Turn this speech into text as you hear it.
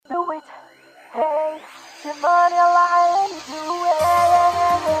What's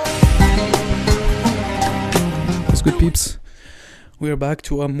good, peeps? We are back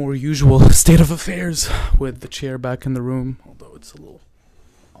to a more usual state of affairs with the chair back in the room, although it's a little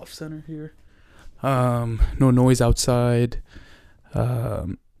off center here. No noise outside.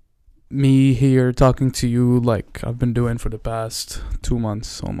 Me here talking to you like I've been doing for the past 2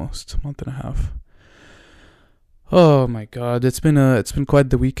 months, almost a month and a half. Oh my god, it's been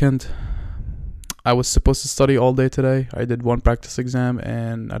quite the weekend. I was supposed to study all day today. I did one practice exam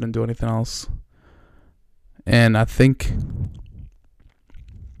and I didn't do anything else. And I think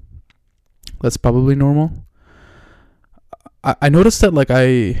that's probably normal. I noticed that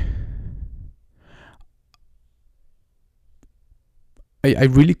I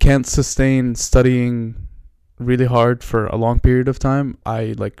really can't sustain studying really hard for a long period of time.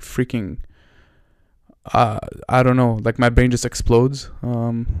 I don't know, my brain just explodes.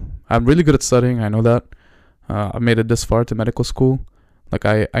 I'm really good at studying, I know that. I made it this far to medical school.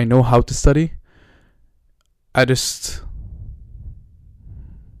 I know how to study. I don't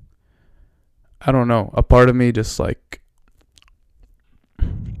know. A part of me just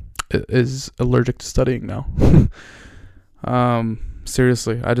is allergic to studying now.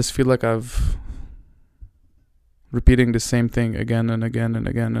 Seriously, I just feel like I've repeating the same thing again and again and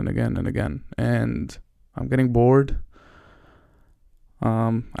again and again and again, and I'm getting bored.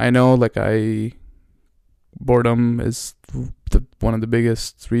 I know boredom is one of the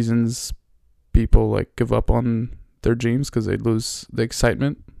biggest reasons people give up on their dreams, because they lose the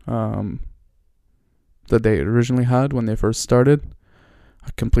excitement that they originally had when they first started. I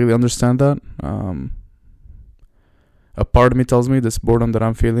completely understand that. A part of me tells me this boredom that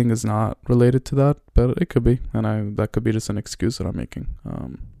I'm feeling is not related to that, but it could be, and that could be just an excuse that I'm making.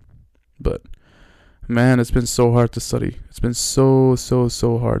 But man, it's been so hard to study. It's been so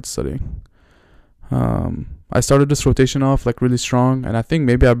hard studying. I started this rotation off really strong, and I think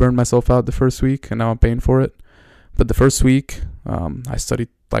maybe I burned myself out the first week, and now I'm paying for it. But the first week, I studied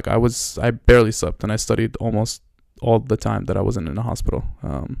I barely slept, and I studied almost all the time that I wasn't in the hospital.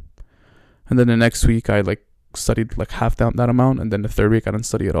 And then the next week, I studied half that amount, and then the third week I didn't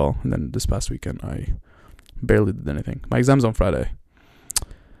study at all, and then this past weekend I barely did anything. My exam's on Friday.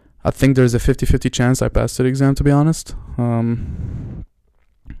 I think there's a 50-50 chance I pass the exam, to be honest. And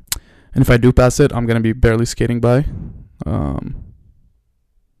if I do pass it, I'm going to be barely skating by.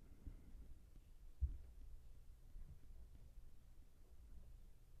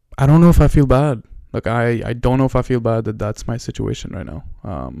 I don't know if I feel bad. I don't know if I feel bad that that's my situation right now.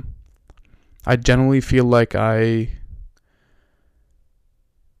 I generally feel like I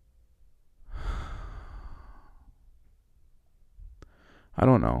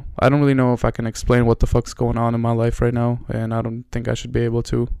don't know. I don't really know if I can explain what the fuck's going on in my life right now, and I don't think I should be able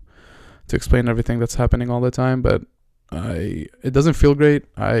to explain everything that's happening all the time, but it doesn't feel great.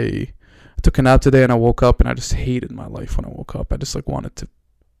 I took a nap today and I woke up and I just hated my life when I woke up. I just wanted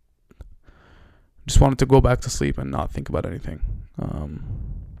to go back to sleep and not think about anything.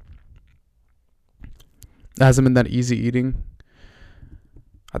 It hasn't been that easy eating.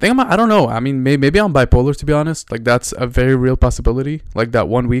 I think I don't know. I mean, maybe I'm bipolar, to be honest. That's a very real possibility. That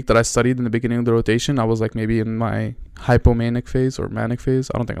 1 week that I studied in the beginning of the rotation, I was maybe in my hypomanic phase or manic phase.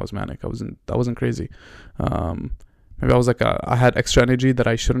 I don't think I was manic. I wasn't crazy. Maybe I was I had extra energy that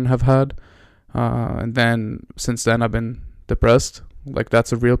I shouldn't have had. And then since then I've been depressed.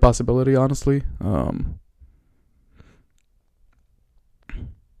 That's a real possibility, honestly.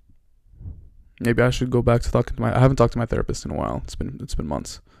 Maybe I should go back to talking to I haven't talked to my therapist in a while. It's been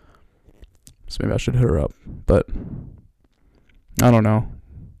months. So maybe I should hit her up. But I don't know.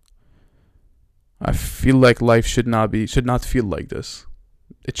 I feel like life should not feel like this.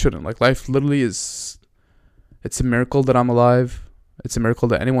 It shouldn't. Life literally it's a miracle that I'm alive. It's a miracle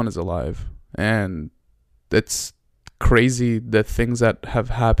that anyone is alive. And it's crazy the things that have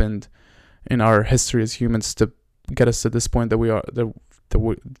happened in our history as humans to get us to this point that we are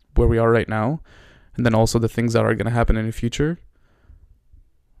where we are right now, and then also the things that are going to happen in the future.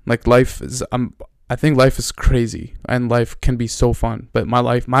 Life is I think life is crazy, and life can be so fun, but my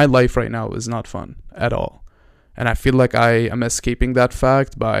life right now is not fun at all. And I feel like I am escaping that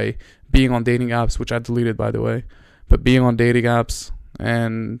fact by being on dating apps, which I deleted, by the way, but being on dating apps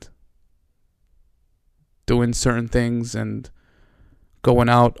and doing certain things and going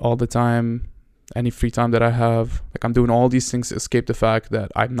out all the time, any free time that I have. I'm doing all these things to escape the fact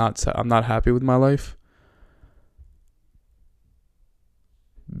that I'm not happy with my life.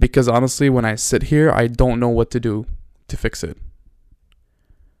 Because honestly, when I sit here, I don't know what to do to fix it.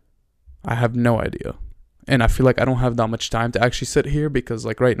 I have no idea. And I feel like I don't have that much time to actually sit here, because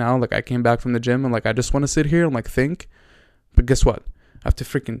like right now, like I came back from the gym and like I just want to sit here and like think. But guess what? I have to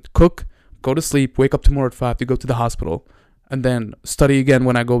freaking cook, go to sleep, wake up tomorrow at 5 to go to the hospital, and then study again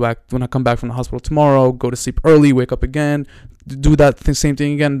when I come back from the hospital tomorrow, go to sleep early, wake up again, do that same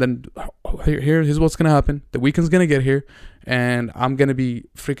thing again. Then here's what's going to happen. The weekend's going to get here and I'm going to be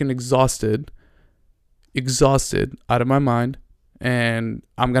freaking exhausted out of my mind, and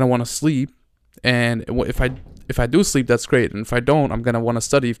I'm going to want to sleep. And if I do sleep, that's great. And if I don't, I'm going to want to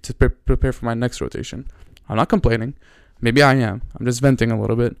study to prepare for my next rotation. I'm not complaining. Maybe I am. I'm just venting a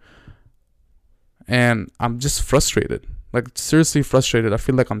little bit. And I'm just frustrated. Like, seriously frustrated. I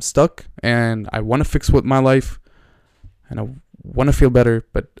feel like I'm stuck and I want to fix with my life and I want to feel better,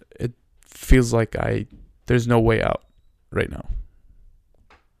 but it feels like there's no way out right now.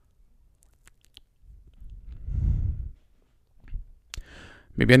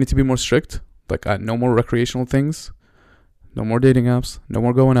 Maybe I need to be more strict. Like, no more recreational things, no more dating apps, no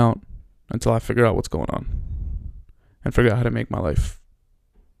more going out until I figure out what's going on and figure out how to make my life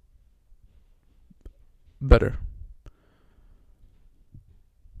better.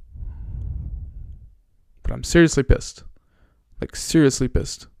 But I'm seriously pissed. Like, seriously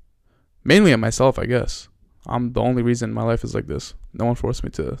pissed. Mainly at myself, I guess. I'm the only reason my life is like this. No one forced me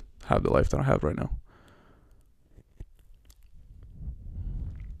to have the life that I have right now.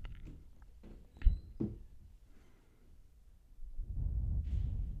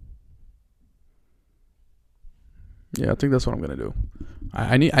 Yeah, I think that's what I'm gonna do.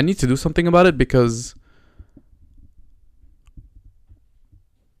 I need to do something about it, because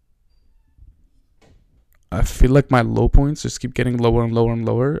I feel like my low points just keep getting lower and lower and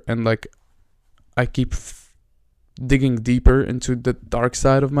lower, and like I keep digging deeper into the dark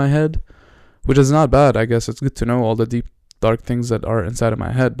side of my head, which is not bad. I guess it's good to know all the deep dark things that are inside of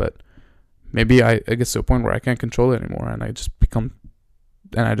my head, but maybe I get to a point where I can't control it anymore, and I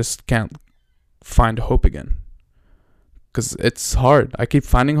just can't find hope again. Because it's hard. I keep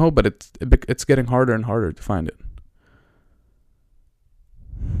finding hope, but it's getting harder and harder to find it.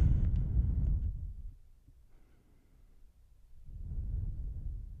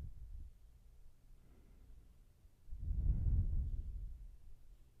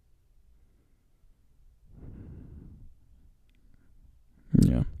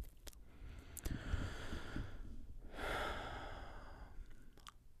 Yeah.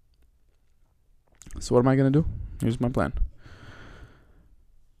 So what am I going to do? Here's my plan.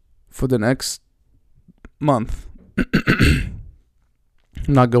 For the next month, I'm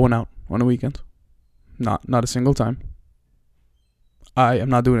not going out on a weekend. Not a single time. I am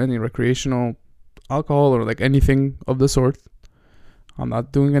not doing any recreational alcohol or like anything of the sort. I'm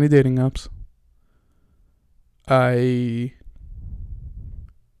not doing any dating apps. I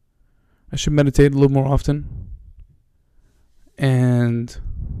should meditate a little more often. And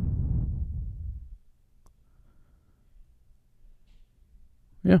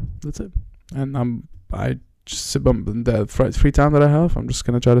yeah, that's it. And I just sit by the free time that I have. I'm just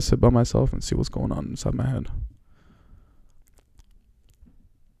gonna try to sit by myself and see what's going on inside my head.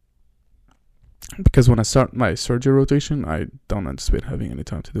 Because when I start my surgery rotation, I don't anticipate having any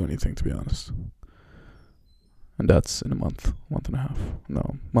time to do anything, to be honest. And that's in a month and a half.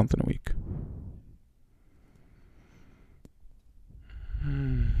 No, month and a week.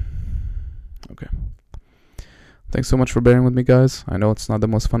 Okay. Thanks so much for bearing with me, guys. I know it's not the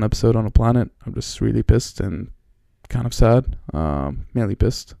most fun episode on the planet. I'm just really pissed and kind of sad. Mainly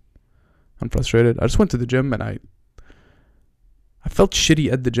pissed. I'm frustrated. I just went to the gym and I felt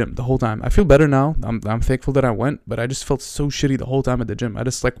shitty at the gym the whole time. I feel better now. I'm thankful that I went, but I just felt so shitty the whole time at the gym. I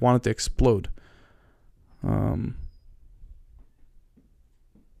just like wanted to explode. I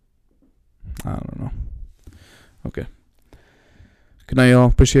don't know. Okay. Good night, y'all.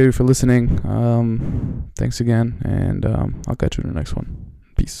 Appreciate you for listening. Thanks again, and I'll catch you in the next one.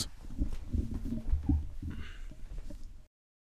 Peace.